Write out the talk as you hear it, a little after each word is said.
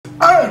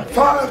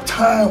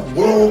5-time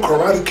world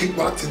karate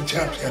kickboxing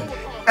champion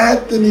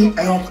Anthony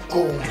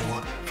Elmore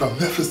from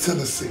Memphis,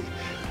 Tennessee.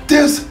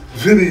 This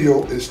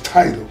video is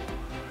titled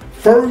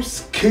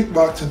First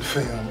Kickboxing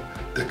Film,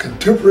 The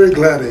Contemporary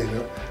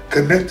Gladiator,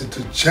 Connected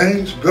to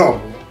James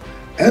Bevel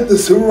and the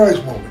Civil Rights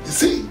Movement. You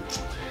see,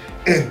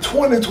 in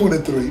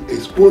 2023, a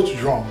sports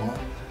drama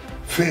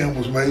film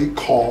was made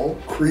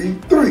called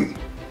Creed 3.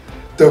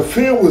 The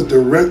film was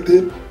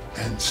directed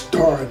and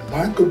starred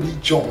Michael B.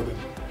 Jordan.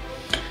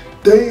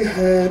 They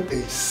had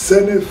a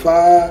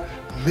 $75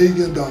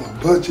 million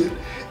budget,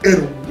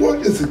 and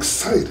what is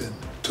exciting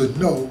to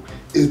know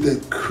is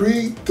that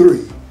Creed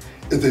 3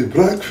 is a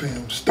black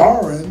film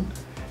starring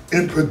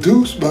and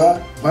produced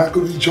by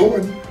Michael B.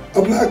 Jordan,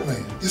 a black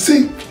man. You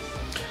see,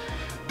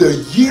 the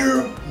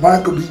year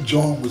Michael B.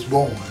 Jordan was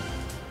born,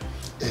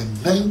 in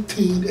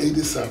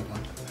 1987,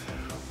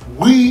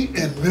 we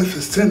in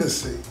Memphis,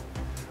 Tennessee,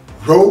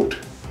 wrote,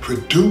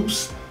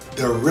 produced,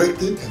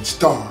 directed, and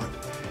starred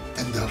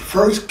in the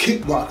first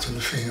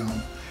kickboxing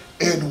film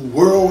in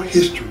world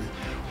history.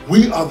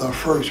 We are the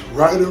first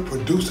writer,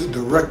 producer,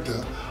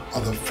 director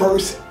of the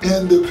first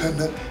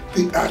independent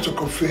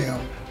theatrical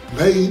film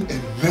made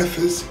in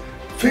Memphis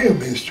film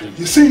history.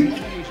 You see,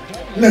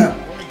 now,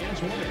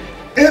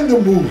 in the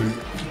movie,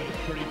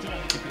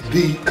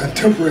 The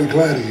Contemporary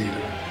Gladiator,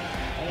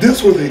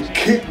 this was a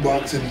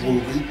kickboxing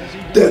movie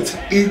that's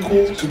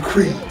equal to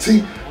Creed.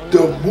 See,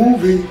 the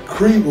movie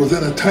Creed was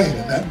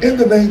entertaining. Now, in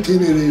the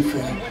 1988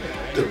 film,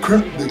 The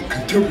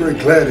Contemporary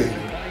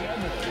Gladiator,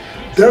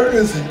 there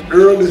is an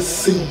early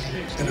scene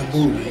in the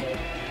movie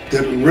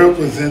that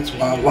represents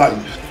my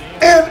life.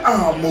 In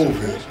our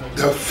movie,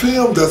 the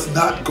film does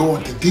not go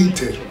into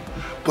detail,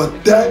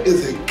 but that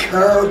is a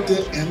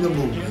character in the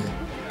movie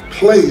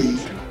played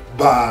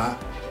by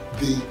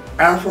the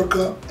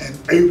Africa and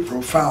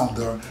April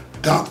founder,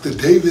 Dr.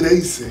 David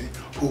Acey,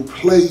 who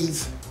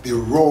plays the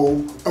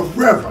role of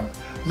Reverend.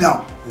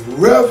 Now,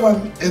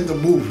 Reverend in the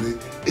movie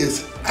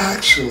is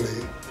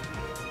actually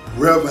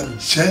Reverend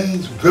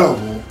James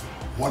Bevel,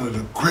 one of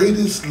the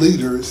greatest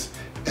leaders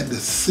in the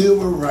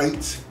civil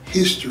rights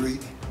history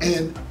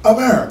in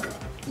America.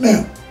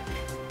 Now,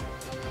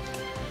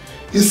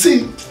 you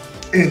see,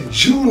 in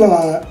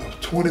July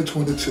of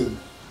 2022,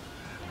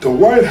 the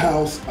White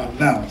House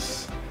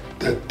announced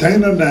that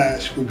Dana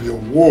Nash would be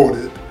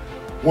awarded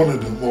one of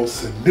the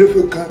most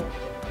significant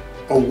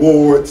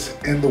awards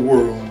in the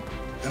world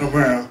in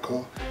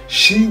America.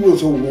 She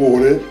was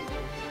awarded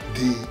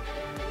the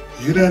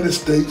United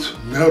States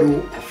Medal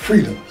of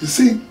Freedom. You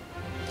see,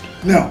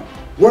 now,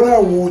 what I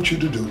want you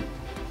to do,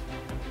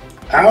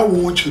 I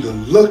want you to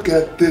look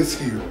at this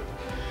here.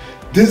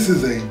 This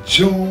is a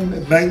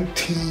June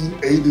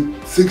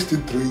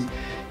 1963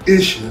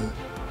 issue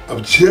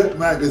of Jet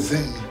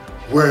magazine,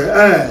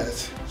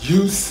 whereas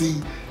you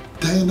see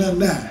Dana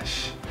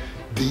Nash,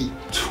 the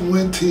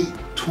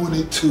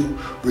 2022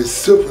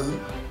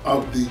 recipient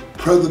of the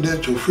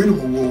Presidential Freedom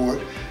Award.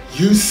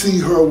 You see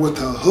her with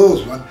her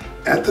husband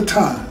at the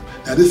time.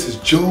 Now, this is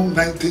June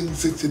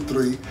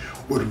 1963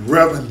 with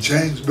Reverend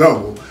James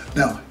Bevel.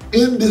 Now,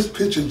 in this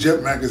picture,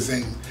 Jet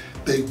magazine,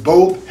 they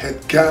both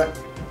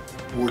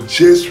were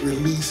just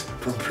released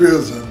from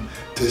prison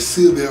to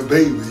see their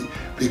baby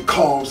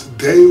because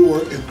they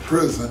were in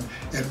prison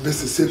in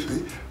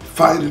Mississippi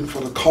fighting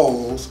for the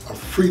cause of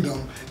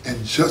freedom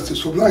and justice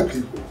for black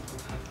people.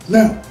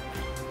 Now,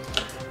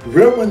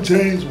 Reverend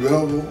James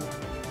Bevel,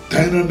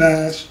 Dana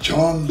Nash,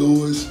 John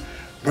Lewis,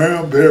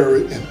 Marion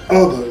Barry, and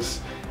others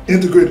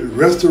integrated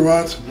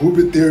restaurants,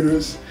 movie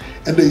theaters,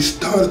 and they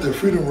started the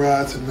freedom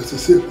rides in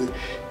Mississippi.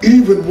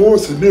 Even more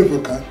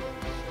significant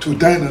to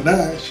Dana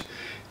Nash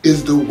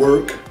is the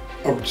work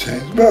of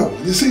James Bevel.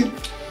 You see,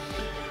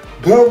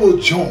 Bevel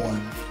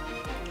joined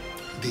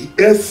the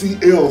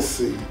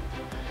SCLC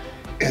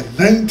in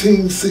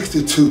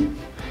 1962,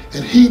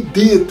 and he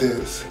did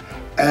this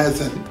as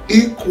an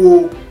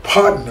equal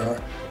partner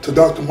to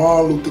Dr.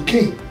 Martin Luther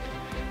King.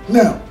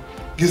 Now,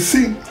 you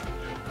see,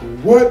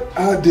 what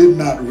I did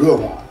not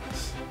realize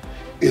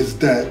is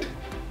that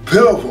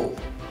Bevel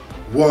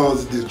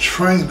was the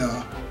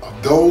trainer of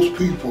those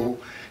people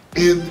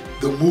in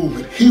the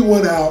movement. He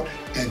went out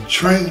and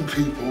trained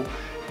people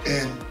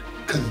and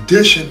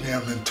conditioned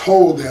them and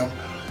told them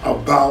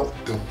about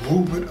the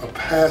movement of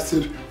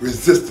passive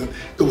resistance.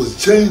 It was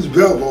James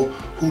Bevel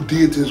who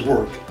did this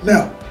work.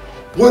 Now,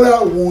 what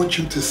I want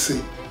you to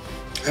see,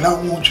 and I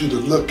want you to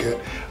look at,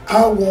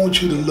 I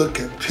want you to look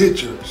at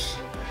pictures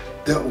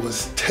that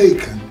was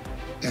taken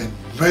in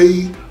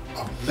May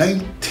of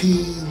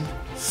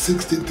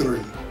 1963,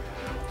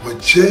 where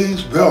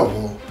James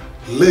Bevel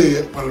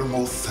led one of the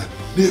most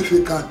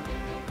significant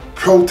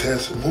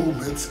protest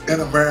movements in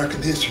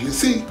American history. You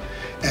see,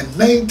 in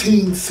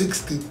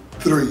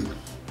 1963,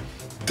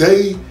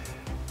 they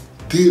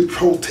did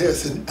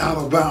protests in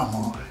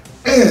Alabama,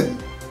 and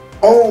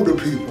older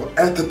people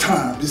at the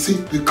time, you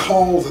see,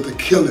 because of the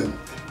killing,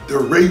 the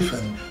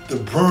raping, the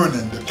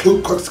burning, the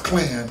Ku Klux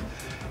Klan,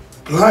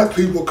 black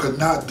people could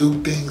not do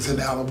things in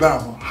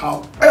Alabama.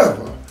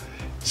 However,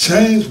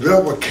 James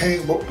Bevel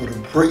came up with a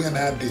brilliant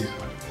idea.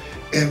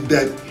 in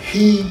that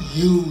he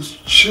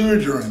used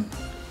children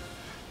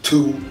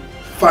to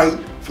fight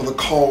for the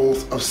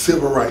cause of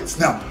civil rights.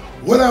 Now,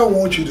 what I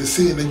want you to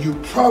see, and you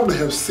probably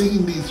have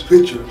seen these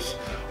pictures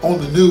on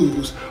the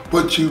news,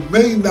 but you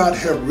may not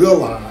have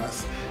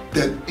realized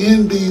that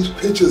in these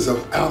pictures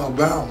of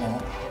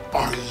Alabama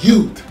are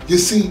youth. You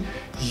see,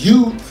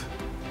 youth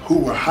who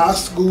were high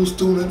school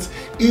students,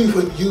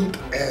 even youth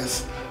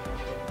as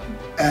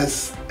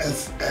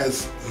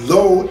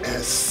low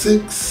as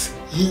 6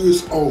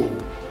 years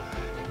old,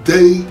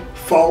 they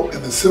fought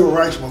in the civil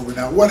rights movement.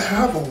 Now, what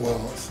happened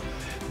was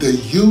the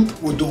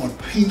youth were doing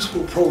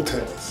peaceful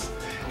protests,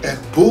 and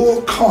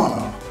Bull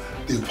Connor,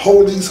 the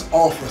police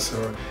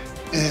officer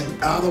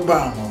in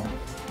Alabama,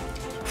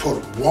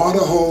 put water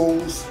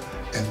hose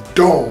and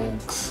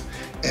dogs,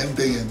 and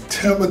they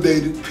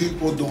intimidated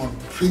people doing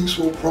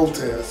peaceful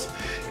protests,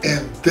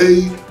 and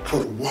they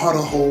put water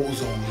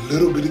hose on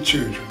little bitty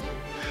children.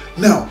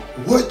 Now,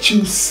 what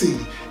you see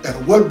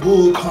and what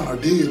Bull Connor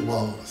did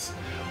was,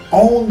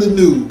 on the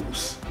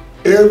news,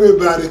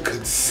 everybody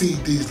could see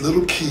these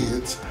little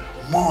kids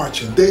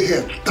marching. They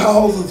had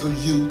thousands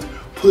of youth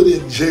put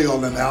in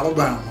jail in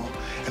Alabama,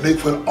 and they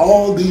put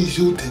all these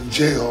youth in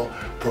jail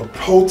for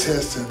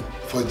protesting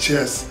for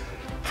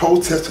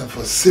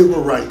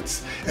civil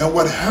rights. And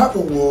what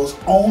happened was,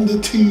 on the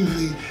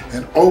TV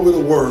and over the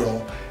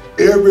world,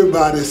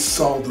 everybody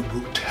saw the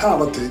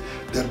brutality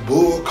that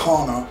Bull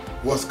Connor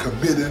was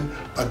committing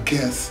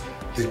against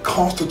the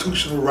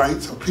constitutional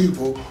rights of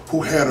people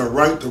who had a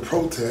right to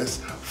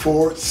protest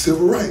for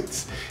civil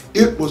rights.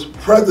 It was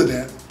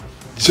President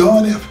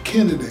John F.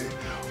 Kennedy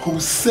who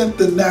sent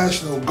the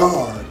National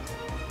Guard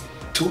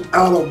to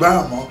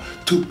Alabama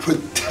to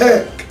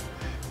protect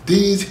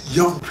these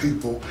young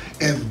people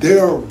and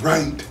their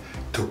right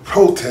to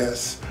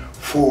protest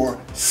for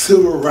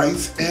civil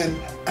rights in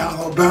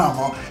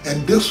Alabama.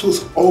 And this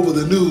was over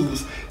the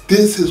news.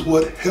 This is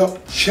what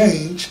helped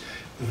change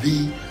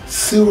the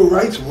civil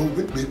rights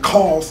movement,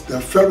 because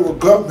the federal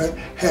government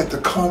had to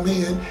come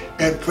in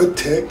and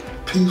protect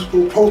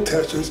peaceful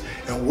protesters.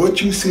 And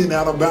what you see in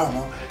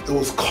Alabama, it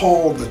was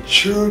called the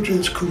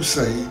Children's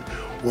Crusade,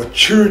 where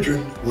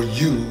children were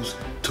used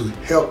to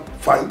help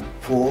fight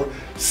for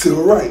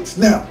civil rights.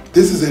 Now,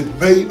 this is in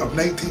May of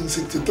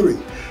 1963.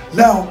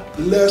 Now,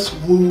 let's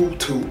move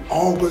to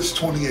August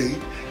 28,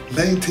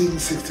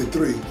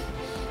 1963,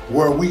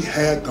 where we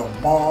had the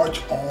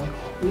March on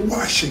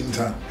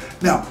Washington.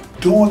 Now,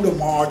 during the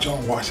March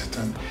on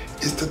Washington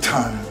is the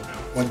time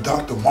when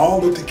Dr.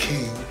 Martin Luther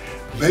King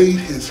made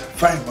his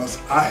famous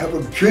 "I Have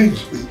a Dream"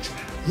 speech.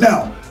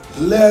 Now,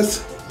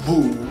 let's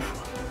move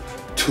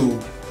to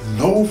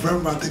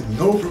November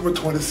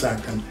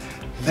 22nd,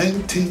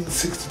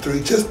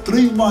 1963. Just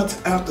 3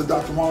 months after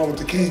Dr. Martin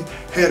Luther King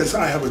had his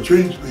 "I Have a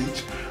Dream"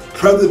 speech,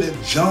 President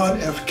John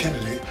F.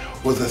 Kennedy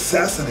was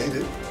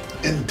assassinated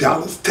in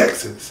Dallas,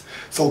 Texas.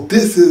 So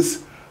this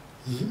is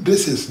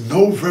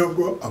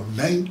November of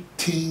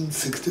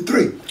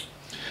 1963.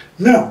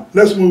 Now,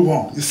 let's move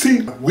on. You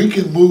see, we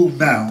can move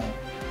now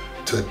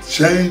to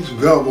James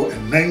Bevel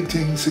in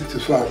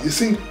 1965. You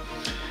see,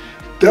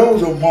 there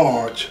was a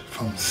march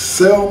from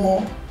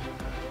Selma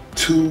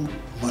to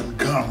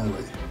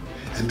Montgomery.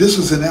 And this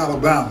was in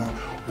Alabama,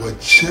 where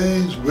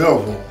James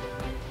Bevel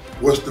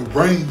was the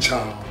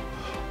brainchild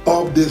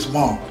of this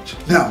march.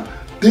 Now,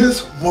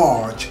 this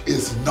march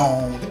is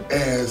known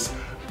as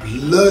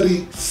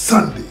Bloody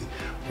Sunday,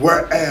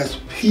 whereas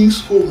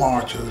peaceful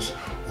marchers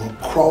were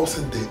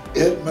crossing the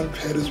Edmund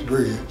Pettus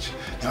Bridge.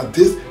 Now,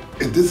 this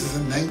is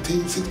in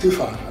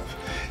 1965,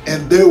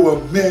 and they were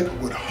met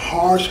with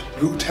harsh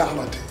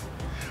brutality,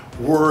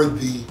 where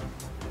the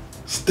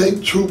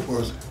state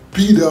troopers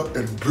beat up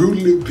and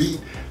brutally beat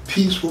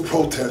peaceful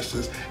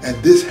protesters, and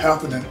this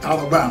happened in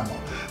Alabama.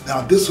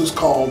 Now, this was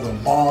called the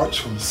March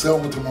from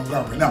Selma to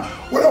Montgomery. Now,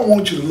 what I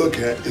want you to look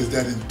at is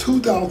that in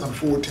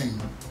 2014,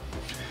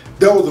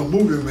 there was a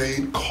movie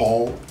made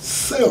called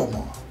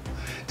Selma.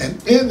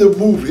 And in the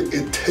movie,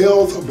 it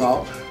tells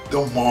about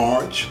the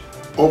march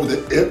over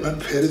the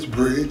Edmund Pettus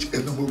Bridge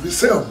in the movie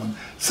Selma.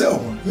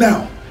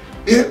 Now,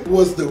 it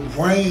was the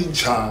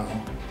brainchild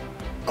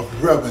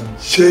of Reverend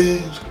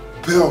James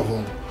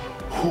Bevel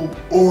who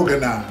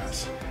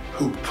organized,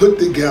 who put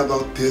together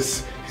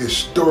this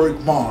historic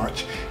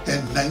march in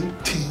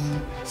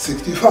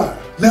 1965.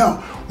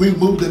 Now, we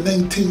moved to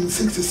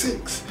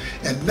 1966.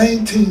 In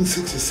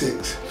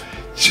 1966,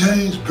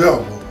 James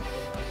Bevel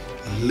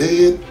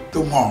led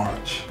the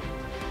march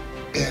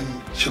in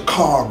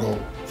Chicago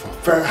for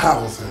fair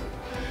housing,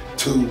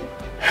 to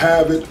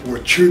have it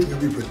where children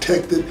can be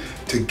protected,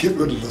 to get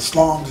rid of the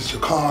slums in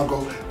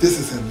Chicago. This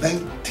is in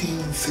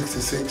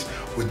 1966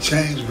 where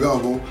James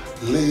Bevel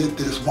led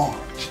this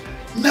march.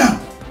 Now,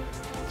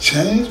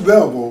 James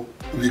Bevel,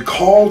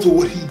 because of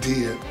what he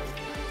did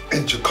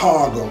in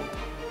Chicago,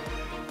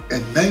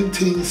 in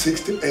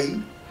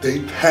 1968,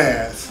 they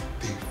passed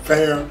the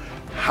Fair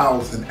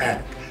Housing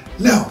Act.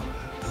 Now,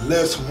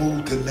 let's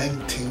move to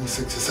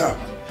 1967.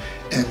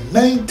 In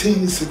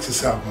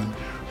 1967,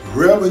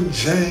 Reverend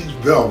James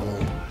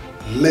Bevel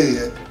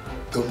led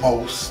the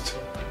most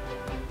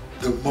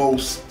the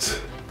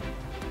most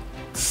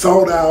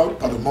sought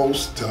out or the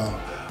most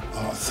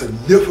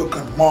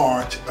significant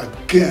march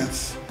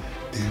against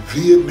the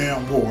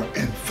Vietnam War.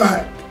 In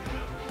fact,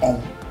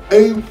 on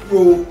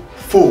April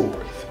 4th,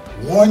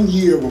 1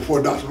 year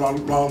before Dr.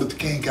 Martin Luther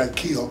King got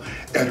killed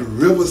at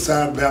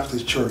Riverside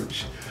Baptist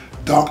Church,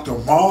 Dr.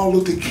 Martin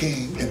Luther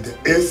King and the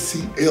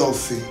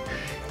SCLC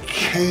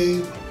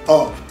came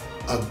out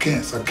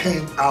against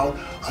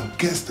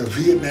the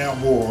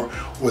Vietnam War,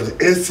 where the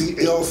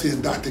SCLC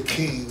and Dr.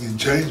 King and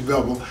James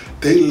Bevel,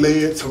 they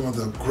led some of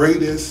the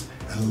greatest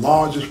and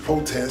largest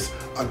protests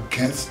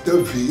against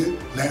the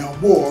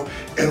Vietnam War,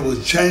 and it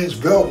was James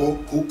Bevel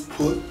who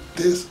put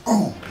this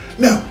on.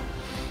 Now,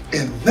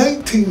 in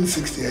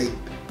 1968,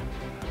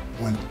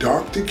 when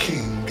Dr.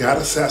 King got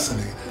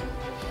assassinated,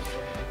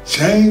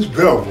 James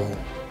Bevel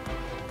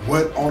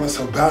went on a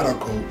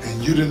sabbatical,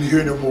 and you didn't hear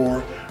any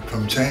more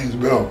from James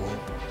Bevel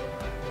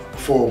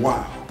for a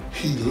while.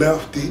 He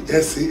left the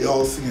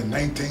SCLC in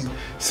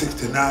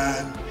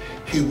 1969.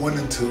 He went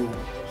into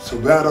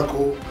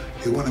sabbatical.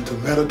 He went into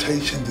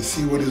meditation to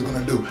see what he was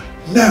going to do.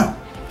 Now,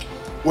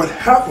 what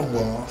happened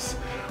was,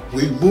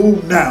 we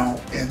moved now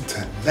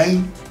into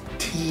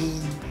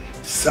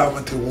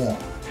 1971.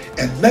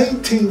 In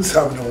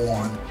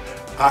 1971,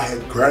 I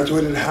had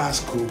graduated high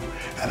school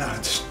and I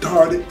had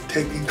started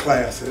taking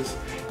classes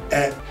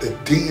at the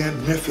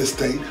then Memphis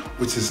State,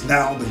 which is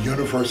now the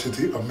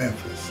University of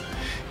Memphis.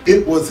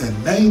 It was in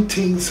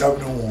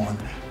 1971,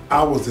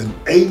 I was an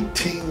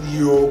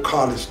 18-year-old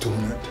college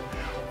student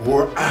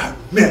where I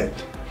met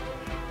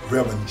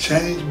Reverend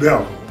James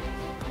Bevel,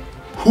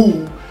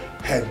 who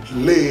had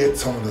led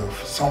some of the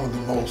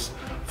most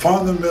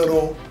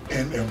fundamental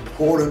and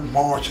important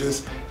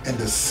marches in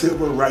the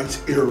civil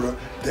rights era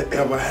that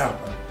ever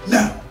happened.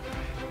 Now,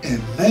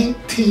 in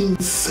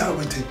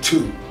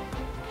 1972,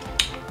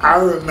 I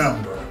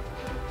remember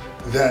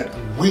that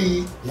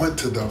we went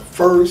to the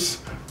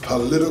first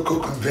political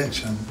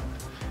convention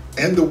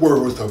in the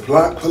world, the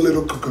Black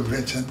Political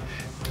Convention.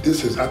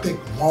 This is, I think,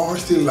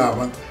 March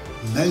 11th,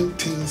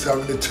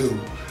 1972.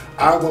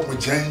 I went with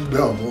James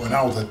Bevel, and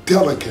I was a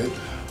delegate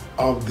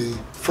of the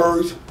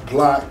first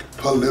Black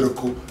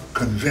Political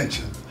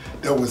Convention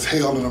that was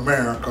held in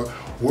America,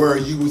 where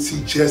you would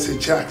see Jesse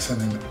Jackson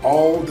and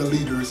all the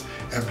leaders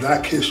in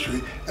Black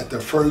history at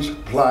the first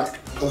Black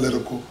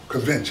Political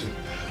Convention.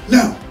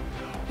 Now,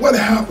 what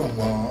happened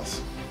was,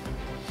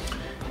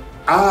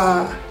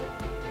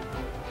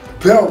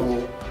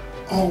 Bevel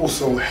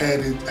also had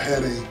a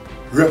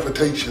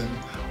reputation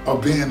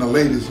of being a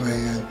ladies'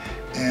 man,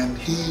 and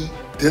he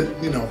did,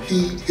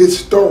 his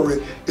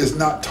story is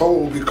not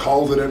told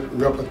because of that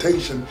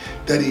reputation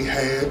that he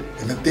had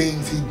and the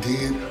things he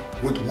did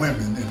with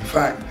women. In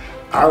fact,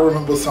 I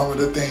remember some of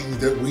the things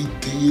that we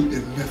did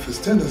in Memphis,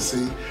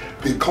 Tennessee,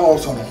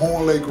 because on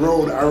Horn Lake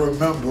Road, I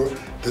remember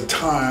the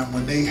time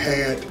when they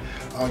had,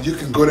 you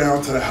can go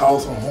down to the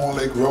house on Horn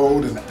Lake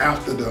Road, and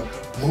after the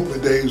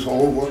movement days were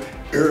over,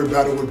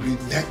 everybody would be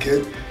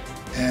naked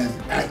and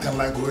acting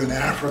like we're in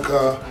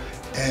Africa,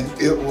 and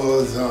it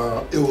was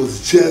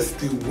just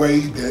the way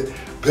that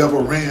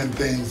Bevel ran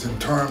things in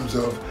terms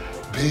of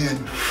being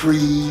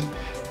free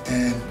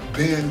and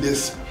being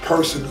this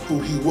person who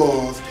he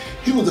was.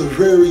 He was a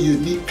very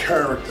unique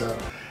character.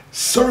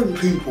 Certain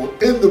people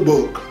in the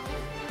book,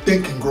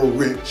 Think and Grow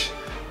Rich,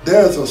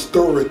 there's a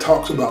story that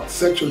talks about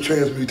sexual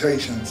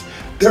transmutations.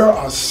 There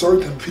are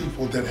certain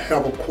people that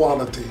have a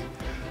quality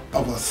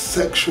of a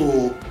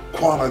sexual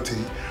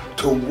quality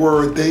to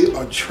where they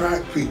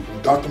attract people.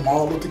 Dr.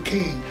 Martin Luther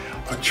King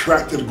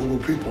attracted a group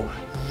of people.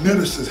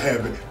 Ministers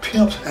have it,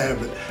 pimps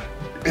have it,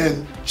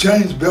 and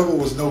James Bevel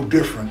was no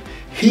different.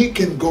 He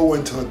can go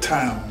into a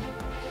town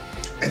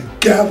and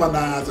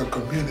galvanize a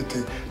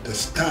community to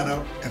stand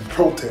up and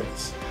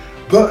protest.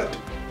 But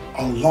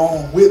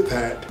along with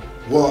that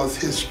was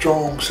his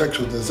strong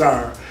sexual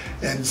desire.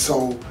 And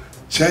so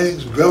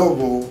James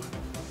Bevel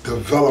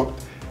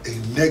developed a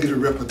negative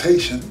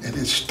reputation, and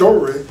his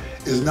story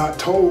is not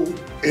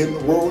told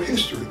in world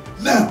history.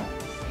 Now,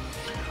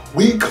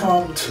 we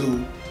come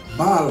to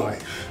my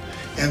life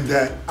in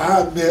that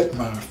I met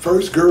my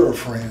first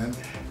girlfriend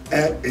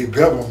at a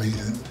Bevel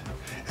meeting,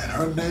 and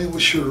her name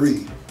was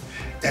Cherie.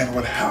 And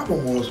what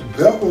happened was,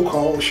 Bevel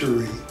called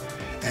Cherie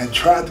and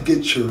tried to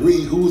get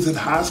Cherie, who was in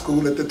high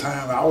school at the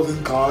time. I was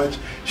in college,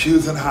 she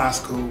was in high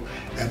school,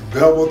 and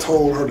Bevel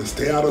told her to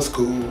stay out of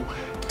school,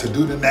 to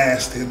do the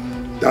nasty,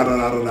 and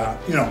da-da-da-da-da,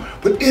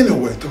 But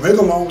anyway, to make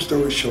a long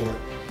story short,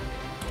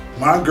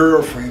 my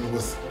girlfriend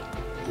was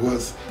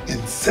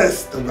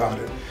incensed about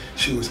it.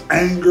 She was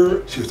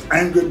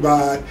angered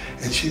by it,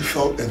 and she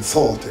felt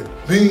insulted.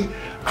 Me,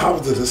 I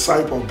was a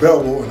disciple of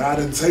Bevel, and I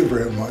didn't say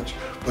very much,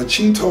 but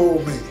she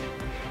told me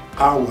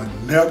I would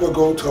never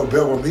go to a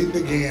Bevel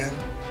meeting again,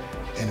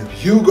 and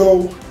if you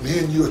go, me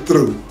and you are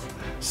through.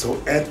 So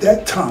at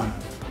that time,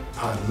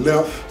 I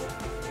left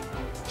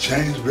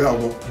James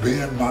Bevel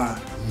being my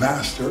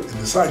master and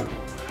disciple.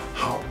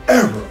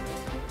 However,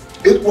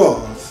 it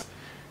was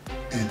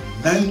in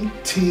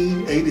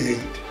 1988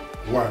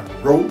 where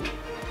I wrote,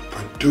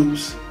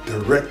 produced,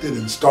 directed,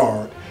 and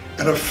starred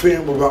and a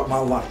film about my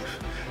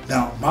life.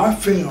 Now, my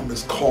film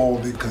is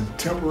called The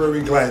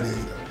Contemporary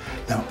Gladiator.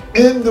 Now,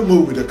 in the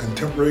movie, The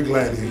Contemporary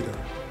Gladiator,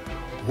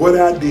 what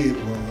I did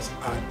was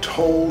I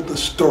told the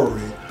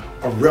story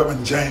of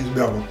Reverend James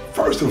Bevel.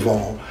 First of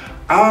all,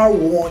 I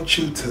want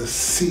you to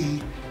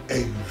see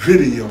a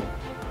video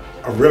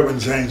of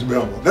Reverend James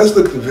Bevel. Let's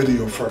look at the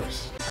video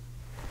first.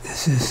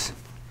 This is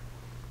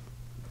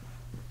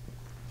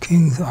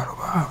King's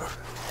autobiography.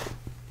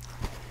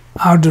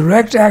 Our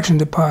direct action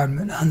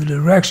department, under the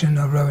direction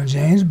of Reverend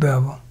James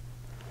Bevel,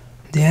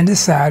 then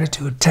decided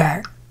to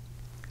attack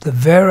the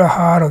very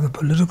heart of the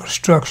political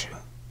structure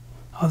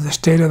of the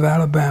state of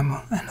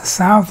Alabama and the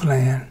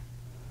Southland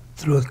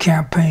through a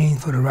campaign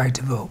for the right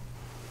to vote.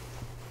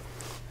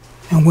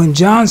 And when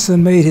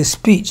Johnson made his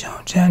speech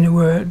on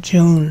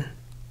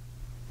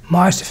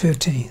March the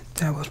 15th,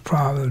 that was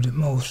probably the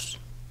most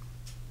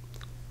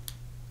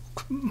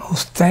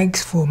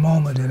thankful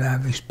moment that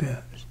I've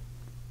experienced.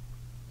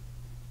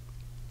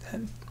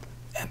 And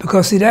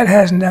because see,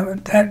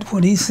 that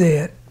what he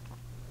said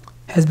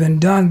has been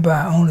done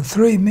by only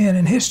 3 men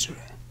in history: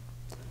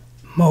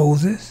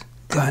 Moses,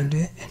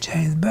 Gandhi, and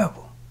James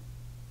Bevel,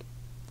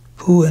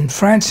 who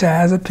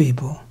enfranchised a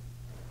people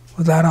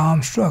without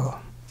armed struggle.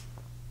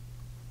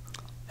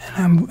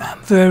 And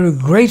I'm very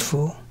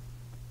grateful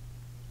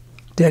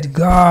that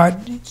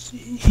God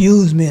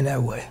used me in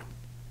that way.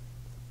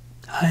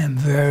 I am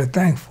very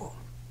thankful,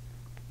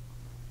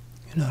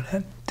 you know,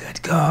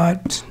 that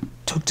God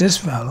took this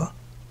fellow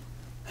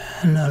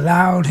and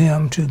allowed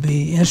him to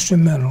be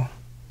instrumental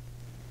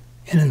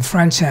in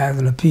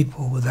enfranchising the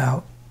people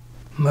without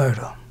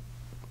murder.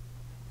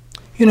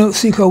 You know,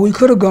 see, 'cause we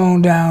could have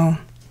gone down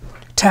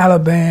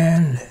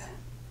Taliban,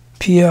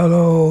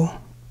 PLO,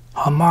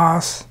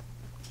 Hamas.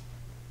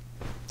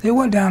 They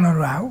went down a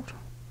route.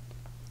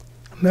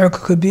 America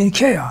could be in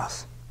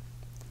chaos.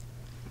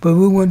 But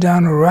we went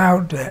down a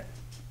route that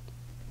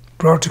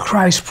brought the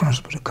Christ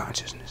principle to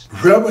consciousness.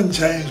 Reverend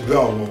James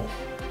Bevel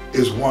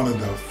is one of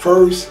the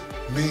first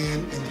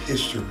men in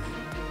history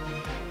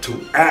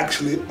to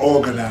actually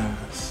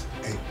organize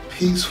a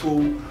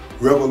peaceful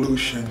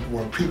revolution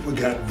where people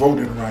got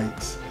voting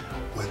rights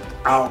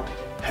without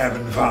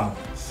having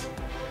violence.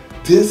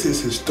 This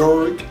is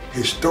historic.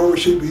 His story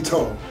should be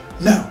told.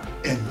 Now,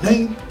 in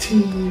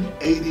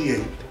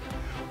 1988,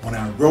 when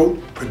I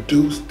wrote,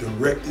 produced,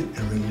 directed,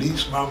 and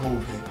released my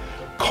movie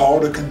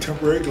called The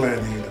Contemporary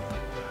Gladiator,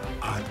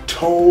 I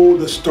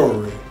told the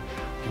story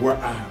where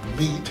I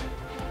meet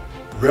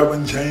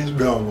Reverend James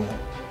Bevel,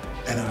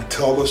 and I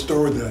tell a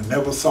story that I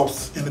never saw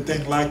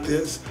anything like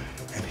this,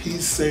 and he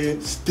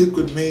said, stick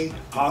with me,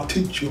 I'll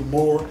teach you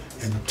more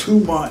in 2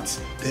 months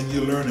than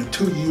you learn in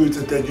 2 years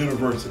at that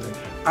university.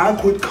 I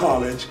quit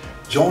college,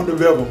 joined the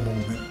Bevel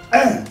movement,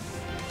 and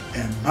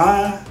in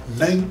my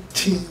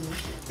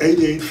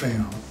 1988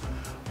 film,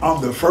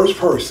 I'm the first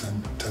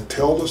person to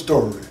tell the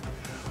story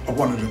of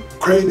one of the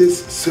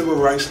greatest civil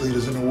rights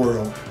leaders in the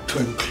world, to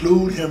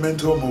include him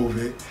into a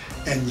movie,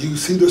 and you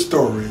see the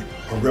story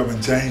of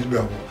Reverend James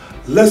Bevel.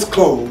 Let's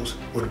close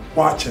with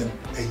watching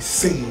a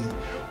scene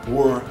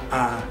where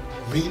I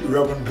meet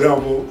Reverend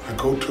Bevel. I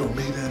go to a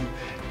meeting,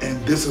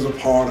 and this is a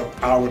part of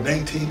our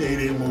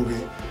 1988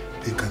 movie,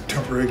 The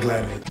Contemporary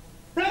Gladiator.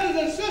 Brothers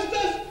and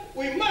sisters,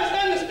 we must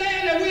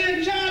understand that we're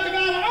in charge of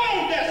our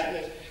own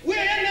destinies.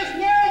 We're in this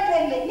world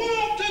from the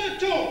womb to the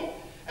tomb.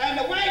 And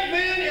the white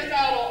man is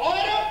out of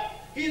order.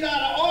 He's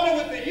out of order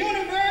with the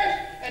universe.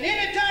 And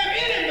anytime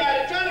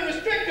anybody trying to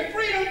restrict the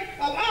freedom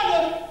of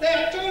others, they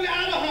are totally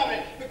out of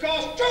harmony.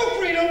 Because true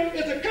freedom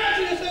is the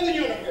consciousness of the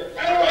universe.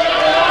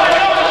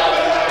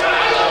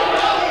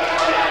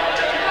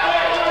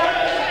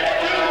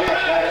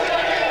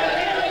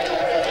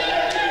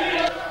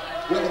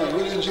 Reverend, I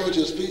really enjoyed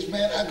your speech,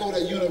 man. I go to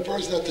that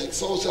university, I take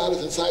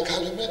sociology and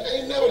psychology, man. I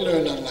ain't never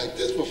learned nothing like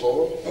this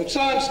before. Well,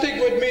 son, stick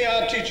with me.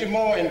 I'll teach you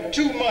more in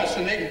 2 months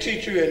than they can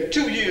teach you in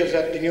 2 years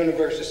at the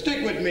university.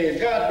 Stick with me, and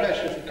God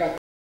bless you for coming.